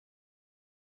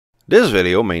This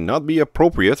video may not be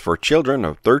appropriate for children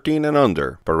of 13 and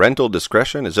under. Parental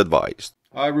discretion is advised.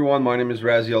 Hi everyone, my name is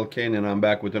Raziel Kane and I'm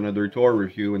back with another tour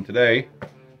review, and today,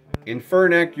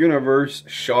 Infernac Universe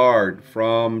Shard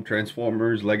from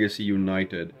Transformers Legacy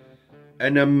United.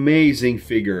 An amazing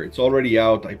figure. It's already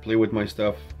out. I play with my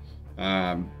stuff.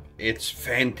 It's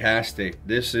fantastic.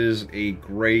 This is a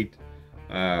great,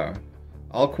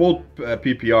 I'll quote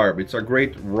PPR, but it's a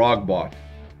great rock bot.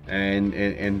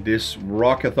 And this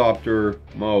Rockethopter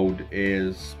mode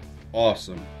is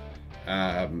awesome.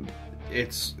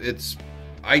 That's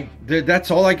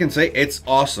all I can say. It's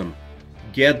awesome.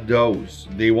 Get those.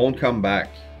 They won't come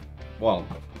back. Well,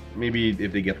 maybe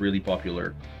if they get really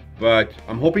popular. But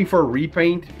I'm hoping for a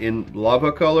repaint in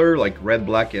lava color, like red,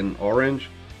 black, and orange.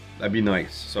 That'd be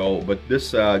nice. So, but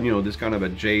this, this kind of a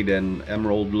jade and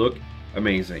emerald look,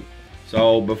 amazing.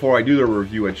 So before I do the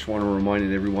review, I just want to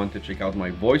remind everyone to check out my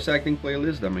voice acting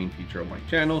playlist, the main feature of my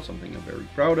channel, something I'm very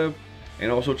proud of.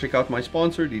 And also check out my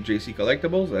sponsor, DJC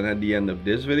Collectibles, and at the end of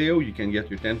this video, you can get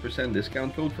your 10%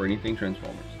 discount code for anything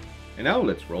Transformers. And now,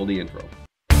 let's roll the intro.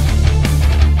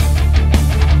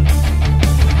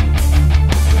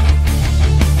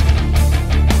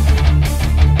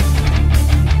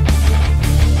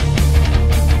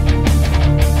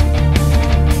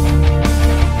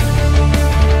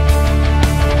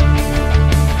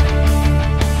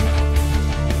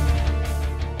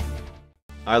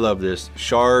 I love this.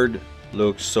 Shard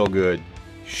looks so good.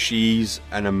 She's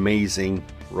an amazing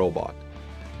robot.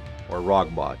 Or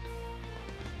rock bot.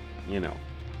 You know.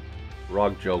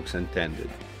 Rock jokes intended.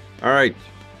 Alright.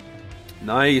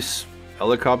 Nice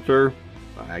helicopter.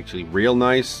 Actually real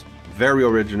nice. Very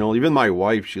original. Even my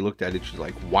wife, she looked at it. She's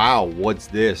like, wow, what's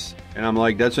this? And I'm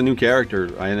like, that's a new character.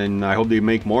 And I hope they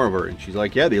make more of her. And she's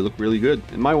like, yeah, they look really good.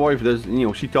 And my wife does,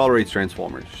 she tolerates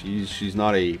Transformers. She's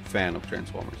not a fan of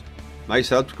Transformers. Nice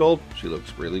head sculpt, she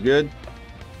looks really good.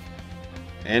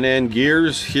 And then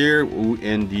gears here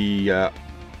in the,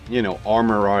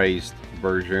 armorized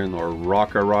version or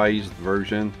rockerized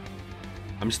version.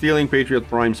 I'm stealing Patriot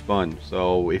Prime spun,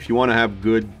 so if you want to have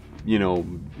good,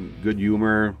 good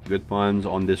humor, good puns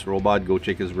on this robot, go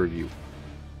check his review.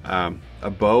 A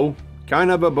bow,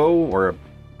 kind of a bow, or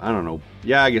I don't know.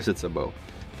 Yeah, I guess it's a bow.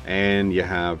 And you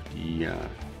have the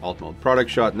alt mode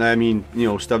product shot, and I mean,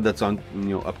 stuff that's on,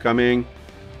 upcoming.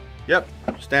 Yep,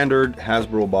 standard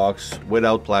Hasbro box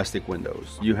without plastic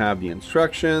windows. You have the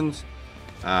instructions.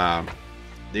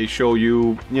 They show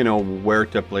you, where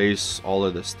to place all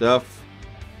of the stuff.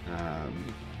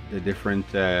 The different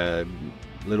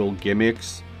little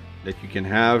gimmicks that you can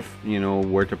have.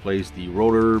 Where to place the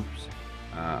rotors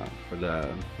for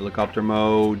the helicopter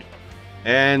mode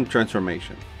and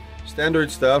transformation. Standard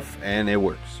stuff, and it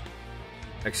works.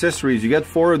 Accessories, you get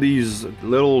 4 of these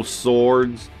little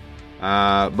swords,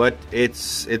 but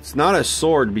it's not a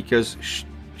sword because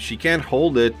she can't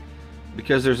hold it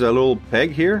because there's a little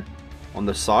peg here on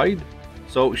the side,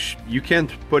 so you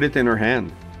can't put it in her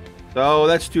hand. So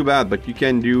that's too bad, but you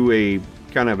can do a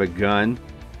kind of a gun,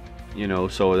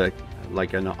 so that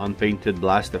like an unpainted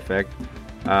blast effect.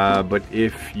 But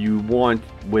if you want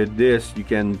with this, you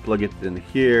can plug it in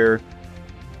here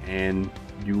and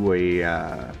do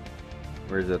a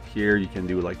where is it here? You can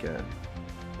do like a,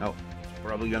 oh, it's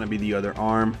probably gonna be the other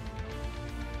arm,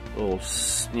 little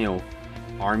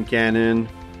arm cannon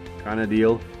kind of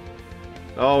deal.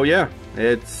 Oh yeah,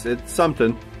 it's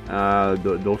something.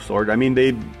 Those swords, I mean,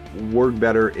 they work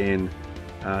better in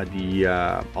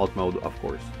the alt mode, of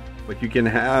course, but you can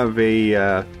have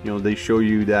a they show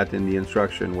you that in the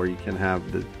instruction where you can have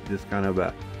this kind of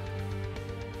a,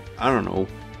 I don't know,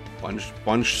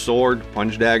 punch sword,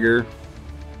 punch dagger.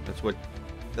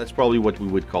 That's probably what we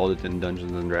would call it in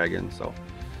Dungeons and Dragons. So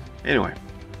anyway,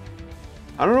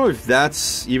 I don't know if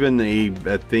that's even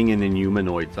a thing in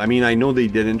inhumanoids. I mean, I know they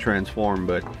didn't transform,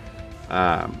 but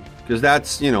because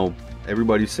that's,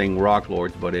 everybody's saying rock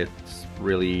lords, but it's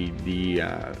really the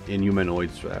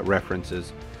inhumanoids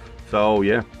references. So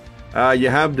yeah, you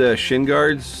have the shin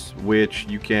guards, which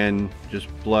you can just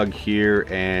plug here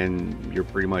and you're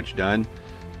pretty much done.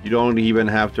 You don't even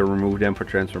have to remove them for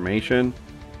transformation.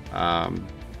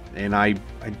 And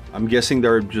I'm guessing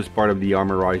they're just part of the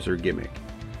armorizer gimmick.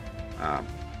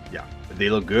 Yeah, but they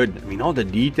look good. I mean, all the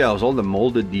details, all the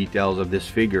molded details of this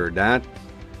figure,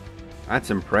 that's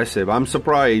impressive. I'm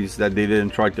surprised that they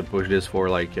didn't try to push this for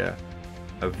like a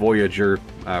Voyager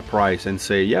price and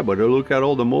say, yeah, but look at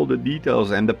all the molded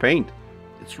details and the paint.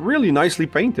 It's really nicely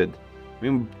painted. I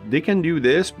mean, they can do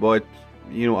this, but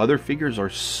other figures are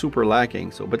super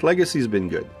lacking. So, but Legacy's been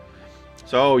good.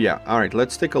 So yeah, all right,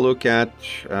 let's take a look at,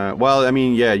 well, I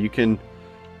mean, yeah, you can,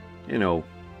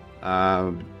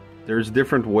 there's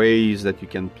different ways that you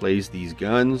can place these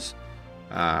guns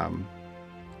and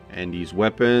these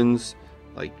weapons.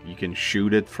 Like you can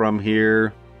shoot it from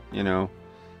here, you know,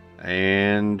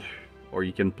 and or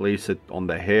you can place it on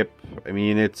the hip. I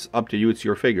mean, it's up to you. It's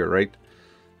your figure, right?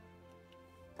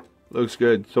 Looks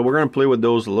good. So we're going to play with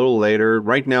those a little later.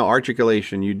 Right now,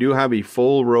 articulation. You do have a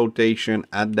full rotation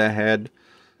at the head.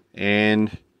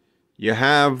 And you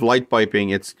have light piping.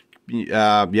 It's,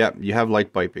 yeah, you have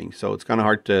light piping. So it's kind of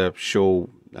hard to show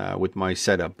with my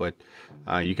setup. But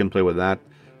you can play with that.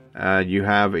 You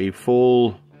have a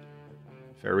full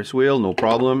Ferris wheel. No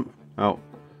problem. Oh,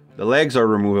 the legs are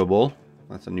removable.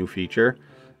 That's a new feature.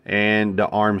 And the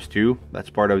arms too. That's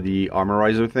part of the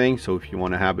armorizer thing. So if you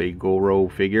want to have a Goro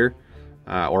figure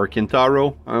or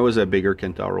Kintaro, I was a bigger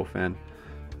Kintaro fan.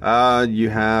 You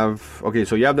have, okay,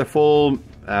 so you have the full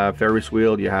Ferris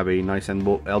wheel. You have a nice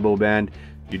elbow band.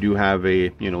 You do have a,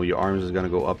 you know, your arms is going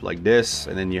to go up like this.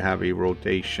 And then you have a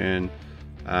rotation.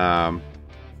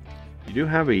 You do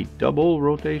have a double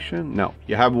rotation. No,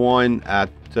 you have one at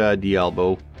the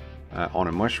elbow on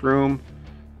a mushroom.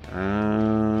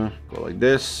 Go like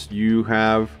this. You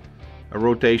have a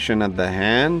rotation at the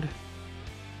hand,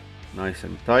 nice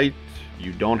and tight.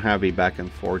 You don't have a back and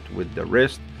forth with the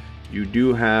wrist. You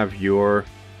do have your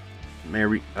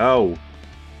oh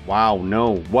wow,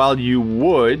 no, well, you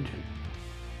would,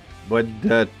 but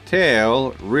the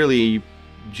tail really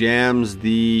jams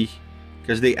the,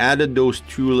 because they added those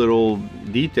two little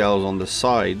details on the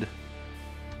side,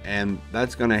 and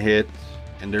that's gonna hit,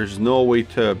 and there's no way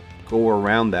to go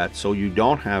around that, so you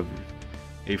don't have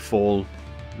a full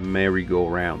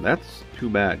merry-go-round. That's too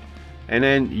bad. And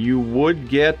then you would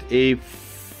get a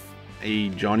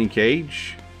Johnny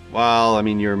Cage. Well, I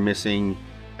mean, you're missing,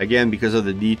 again, because of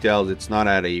the details, it's not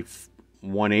at a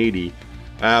 180,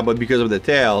 but because of the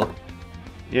tail,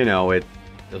 you know, it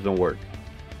doesn't work.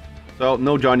 So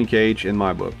no Johnny Cage in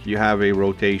my book. You have a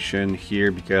rotation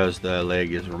here because the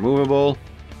leg is removable,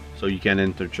 so you can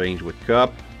interchange with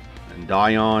Cup and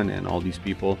Dion and all these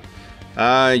people.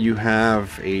 You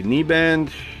have a knee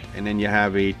bend, and then you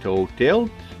have a toe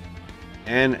tilt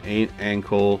and an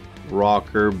ankle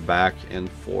rocker back and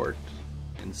forth,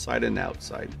 inside and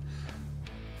outside.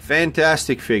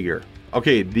 Fantastic figure.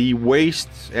 Okay, the waist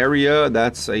area,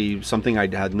 that's something I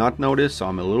had not noticed, so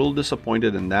I'm a little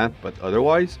disappointed in that, but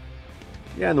otherwise,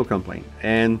 yeah, no complaint.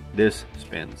 And this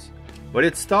spins, but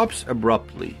it stops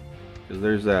abruptly because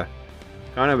there's a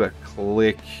kind of a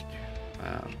click.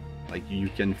 Like you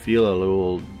can feel a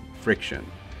little friction,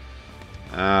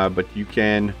 but you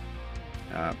can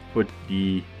put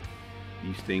these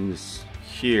things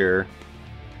here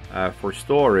for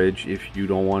storage if you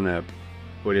don't want to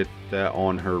put it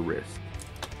on her wrist.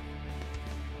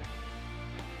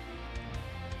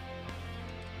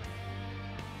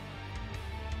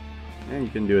 And you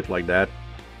can do it like that.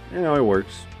 You know, it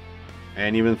works.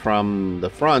 And even from the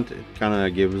front, it kind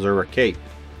of gives her a cape.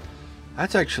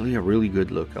 That's actually a really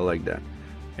good look. I like that.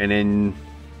 And then,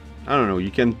 I don't know, you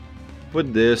can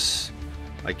put this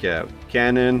like a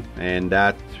cannon, and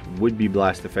that would be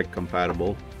blast effect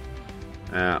compatible.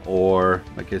 Or,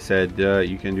 like I said,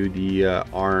 you can do the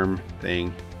arm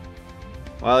thing.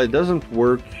 Well, it doesn't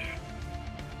work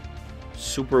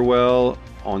super well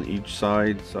on each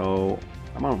side, so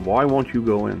come on, why won't you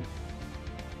go in?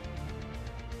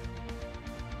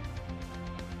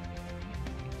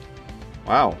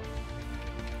 Wow.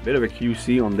 Bit of a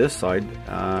QC on this side.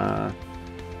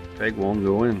 Peg won't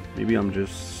go in. Maybe I'm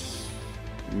just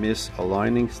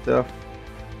misaligning stuff,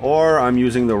 or I'm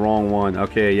using the wrong one.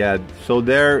 Okay, yeah, so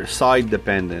they're side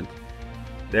dependent.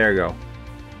 There you go.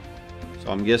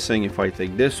 So I'm guessing if I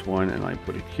take this one and I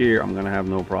put it here, I'm gonna have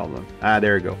no problem.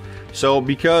 There you go. So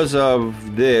because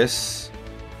of this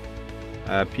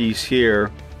piece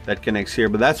here that connects here,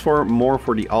 but that's for more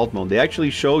for the alt mode. They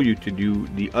actually show you to do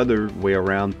the other way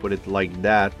around, put it like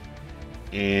that,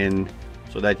 and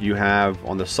so that you have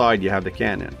on the side you have the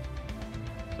cannon.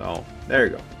 So there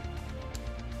you go.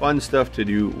 Fun stuff to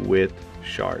do with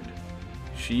Shard.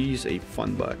 She's a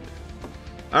fun bud.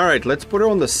 Alright, let's put her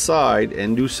on the side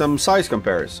and do some size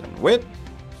comparison with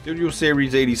Studio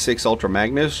Series 86 Ultra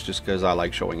Magnus, just because I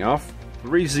like showing off.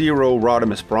 3-0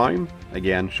 Rodimus Prime,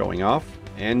 again showing off.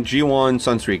 And G1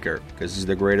 Sunstreaker, because he's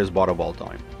the greatest bot of all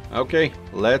time. Okay,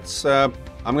 let's, I'm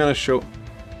gonna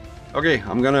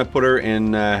put her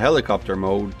in helicopter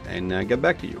mode and get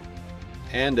back to you.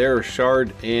 And there's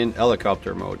Shard in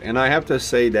helicopter mode. And I have to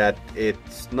say that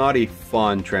it's not a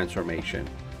fun transformation.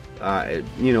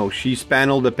 You know, she's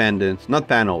panel dependent, not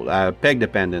panel, peg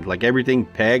dependent. Like everything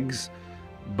pegs,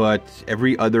 but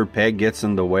every other peg gets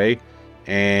in the way.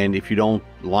 and if you don't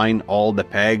line all the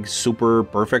pegs super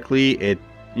perfectly, it,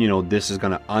 you know, this is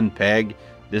gonna unpeg,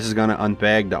 this is gonna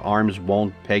unpeg, the arms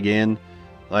won't peg in,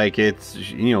 like it's,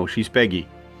 you know, she's peggy.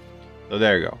 So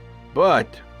there you go.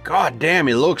 But god damn,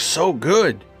 it looks so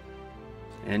good.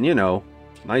 And you know,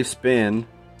 nice spin.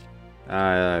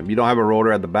 You don't have a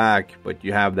rotor at the back, but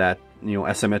you have that, you know,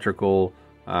 asymmetrical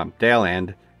tail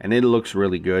end, and it looks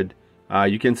really good.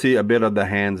 You can see a bit of the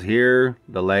hands here,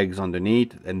 the legs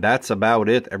underneath, and that's about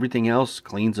it. Everything else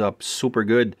cleans up super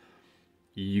good.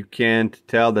 You can't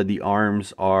tell that the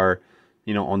arms are,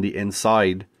 you know, on the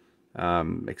inside,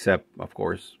 except of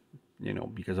course, you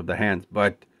know, because of the hands.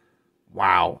 But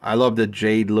wow, I love the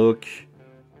jade look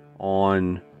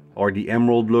on, or the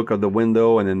emerald look of the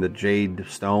window, and then the jade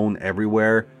stone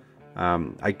everywhere.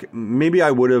 Maybe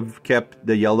I would have kept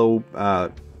the yellow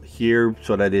here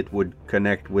so that it would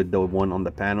connect with the one on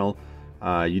the panel.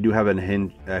 You do have a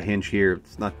hinge here.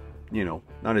 It's not, you know,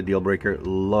 not a deal breaker.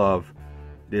 Love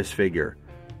this figure.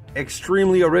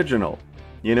 Extremely original.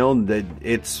 You know, that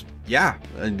it's, yeah,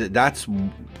 that's,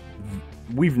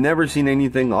 we've never seen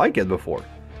anything like it before.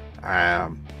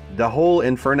 The whole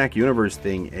Infernac universe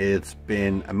thing, it's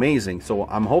been amazing. So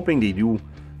I'm hoping they do,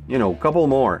 you know, a couple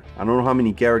more. I don't know how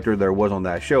many characters there was on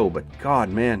that show, but god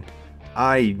man,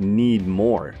 I need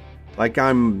more. Like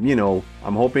I'm, you know,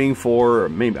 I'm hoping for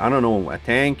maybe, I don't know, a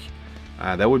tank.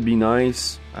 That would be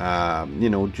nice. You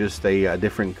know, just a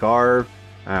different car.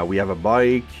 We have a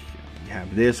bike. We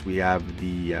have this. We have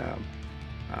the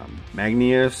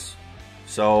Magnius.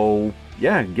 So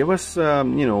yeah, give us,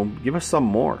 you know, give us some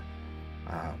more.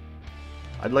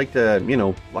 I'd like to, you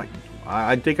know, like,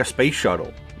 I'd take a space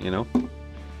shuttle, you know.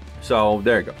 So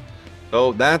there you go.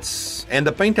 So that's, and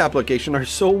the paint application are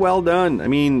so well done. I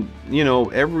mean, you know,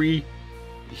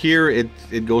 here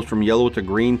it goes from yellow to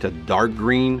green to dark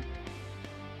green,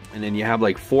 and then you have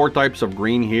like 4 types of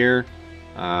green here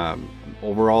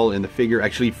overall in the figure.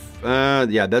 Actually,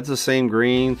 yeah, that's the same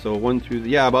green. So 1, 2,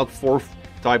 yeah, about 4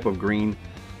 type of green,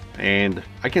 and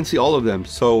I can see all of them.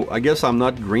 So I guess I'm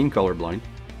not green colorblind.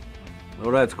 Oh,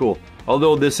 that's cool.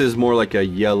 Although this is more like a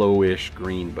yellowish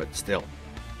green, but still,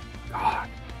 god,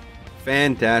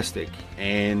 fantastic.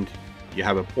 And you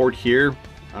have a port here.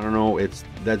 I don't know,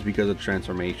 that's because of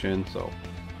transformation. So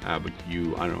but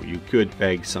you, I don't know, you could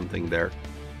peg something there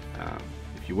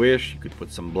if you wish. You could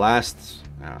put some blasts.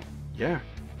 Yeah,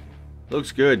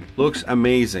 looks good, looks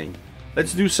amazing.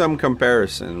 Let's do some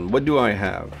comparison. What do I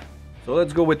have? So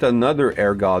let's go with another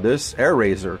air goddess, Air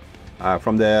Razor,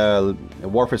 from the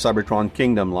Warfare Cybertron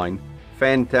Kingdom line.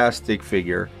 Fantastic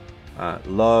figure.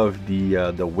 Love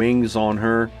the wings on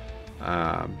her.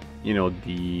 You know,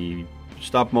 the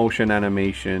stop motion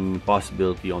animation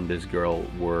possibility on this girl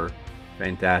were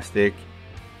fantastic.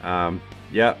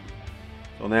 Yeah.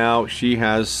 So now she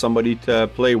has somebody to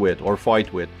play with or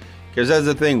fight with. Because that's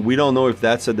the thing, we don't know if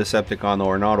that's a Decepticon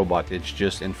or an Autobot. It's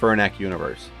just Infernac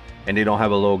universe, and they don't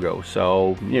have a logo.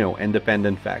 So, you know,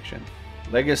 independent faction.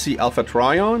 Legacy Alpha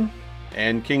Trion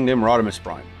and Kingdom Rodimus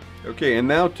Prime. Okay, and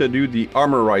now to do the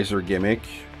Armorizer gimmick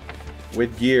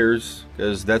with gears,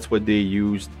 because that's what they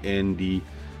used in the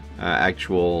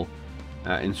actual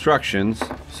instructions.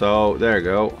 So there you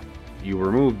go. You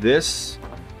remove this.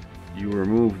 You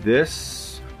remove this.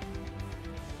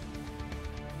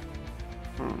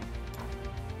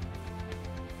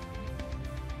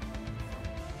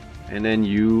 And then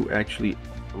you actually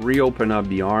reopen up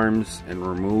the arms and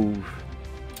remove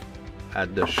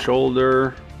at the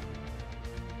shoulder.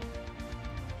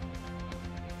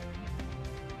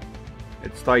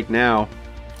 It's tight now,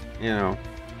 you know.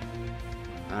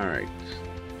 All right,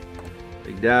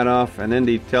 take that off, and then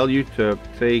they tell you to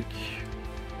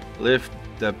lift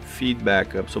the feet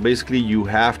back up. So basically you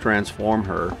have transform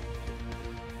her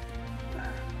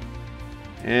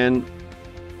and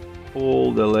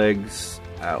pull the legs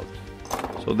out.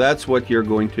 So that's what you're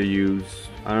going to use.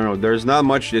 I don't know, there's not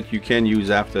much that you can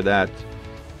use after that,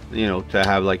 you know, to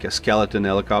have like a skeleton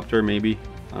helicopter maybe,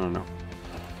 I don't know.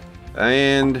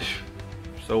 And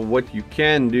so what you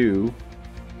can do,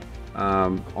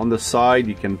 on the side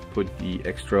you can put the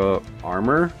extra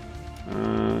armor.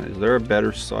 Is there a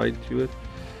better side to it?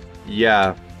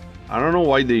 Yeah, I don't know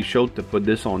why they showed to put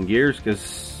this on gears,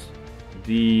 because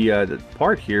the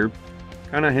part here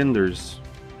kind of hinders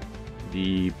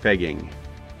the pegging.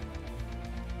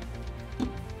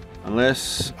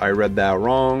 Unless I read that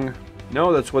wrong.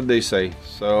 No, that's what they say.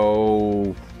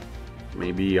 So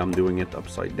maybe I'm doing it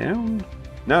upside down.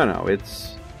 No,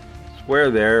 it's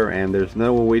square there, and there's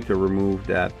no way to remove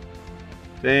that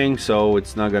thing, so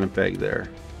it's not gonna peg there.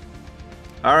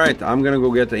 Alright, I'm gonna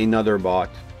go get another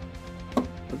bot.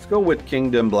 Let's go with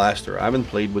Kingdom Blaster. I haven't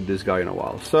played with this guy in a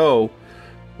while. So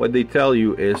what they tell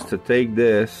you is to take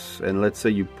this and let's say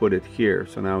you put it here.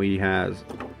 So now he has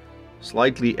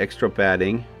slightly extra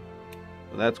padding.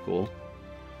 So that's cool.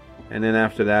 And then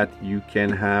after that you can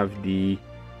have the...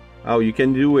 Oh, you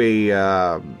can do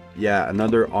a... yeah,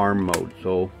 another arm mode.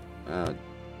 So...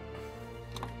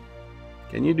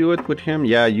 can you do it with him?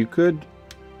 Yeah, you could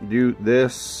do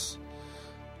this.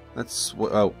 That's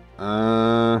what... Oh,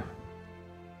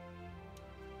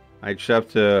 I just have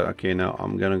to... Okay, now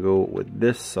I'm gonna go with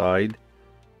this side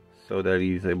so that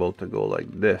he's able to go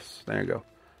like this. There you go.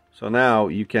 So now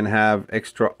you can have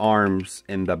extra arms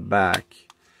in the back.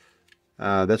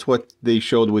 That's what they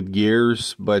showed with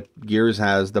Gears, but Gears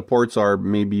has... The ports are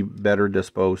maybe better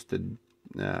disposed to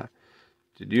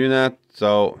do that.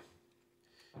 So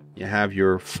you have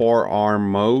your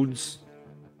forearm modes.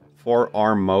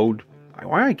 Forearm mode.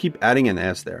 Why I keep adding an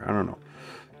S there? I don't know.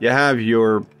 You have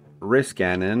your wrist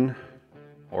cannon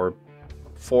or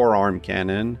forearm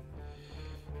cannon.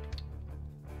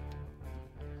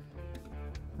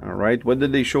 Alright, what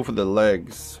did they show for the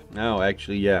legs? No,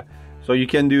 actually, yeah. So you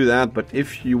can do that, but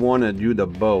if you want to do the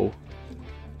bow,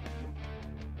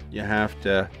 you have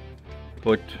to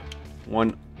put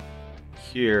one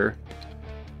here,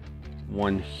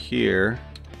 one here,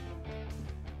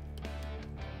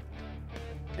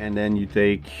 and then you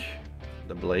take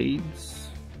the blades.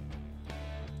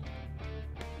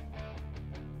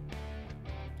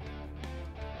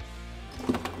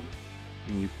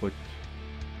 And you put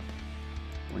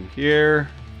one here.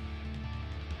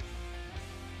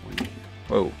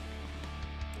 Whoa.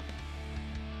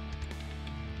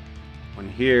 One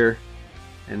here.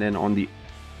 And then on the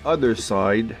other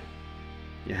side,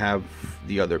 you have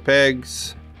the other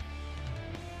pegs.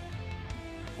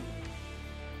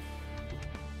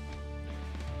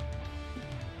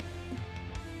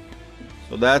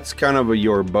 So that's kind of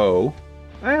your bow.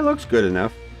 It looks good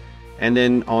enough. And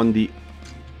then on the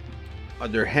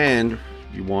other hand,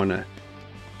 you want to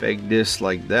peg this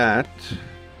like that.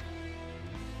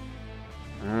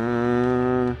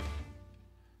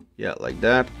 Yeah, like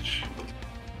that.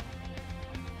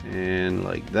 And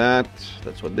like that.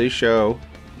 That's what they show.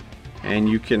 And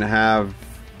you can have,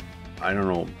 I don't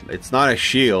know, it's not a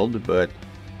shield, but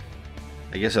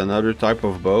I guess another type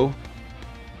of bow.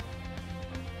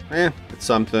 It's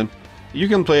something. You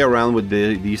can play around with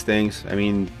these things. I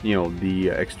mean, you know,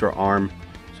 the extra arm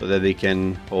so that they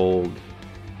can hold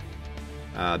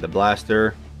the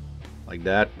blaster like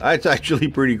that. That's actually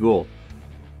pretty cool.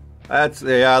 That's,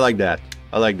 yeah, I like that.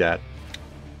 I like that.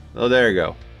 So there you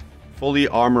go. Fully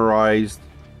armorized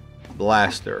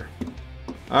blaster.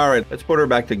 Alright, let's put her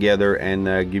back together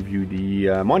and give you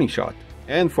the money shot.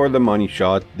 And for the money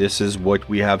shot, this is what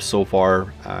we have so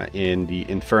far in the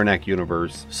Infernac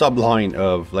universe subline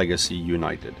of Legacy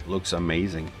United. Looks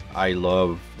amazing. I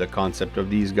love the concept of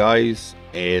these guys.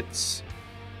 It's,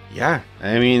 yeah,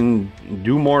 I mean,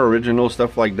 do more original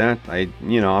stuff like that.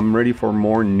 I'm ready for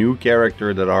more new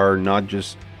characters that are not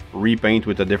just repaint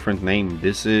with a different name.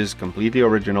 This is completely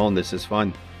original and this is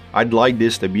fun. I'd like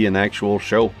this to be an actual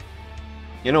show.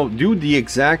 You know, do the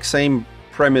exact same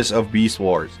premise of Beast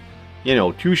Wars. You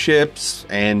know, 2 ships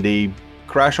and they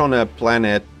crash on a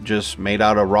planet just made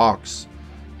out of rocks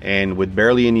and with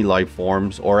barely any life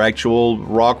forms or actual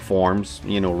rock forms,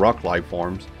 you know, rock life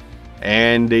forms,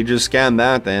 and they just scan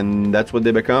that and that's what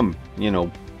they become, you know,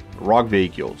 rock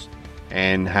vehicles,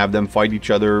 and have them fight each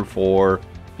other for,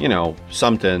 you know,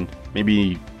 something,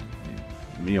 maybe,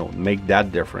 you know, make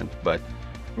that different. But,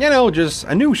 you know, just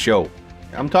a new show.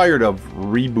 I'm tired of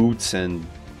reboots and,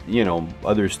 you know,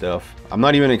 other stuff. I'm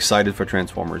not even excited for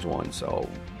Transformers 1, so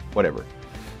whatever.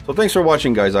 So thanks for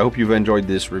watching, guys. I hope you've enjoyed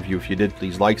this review. If you did,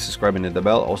 please like, subscribe, and hit the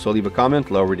bell. Also leave a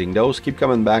comment. Love reading those. Keep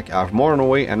coming back. I have more on the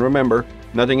way. And remember,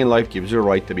 nothing in life gives you a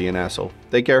right to be an asshole.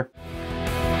 Take care.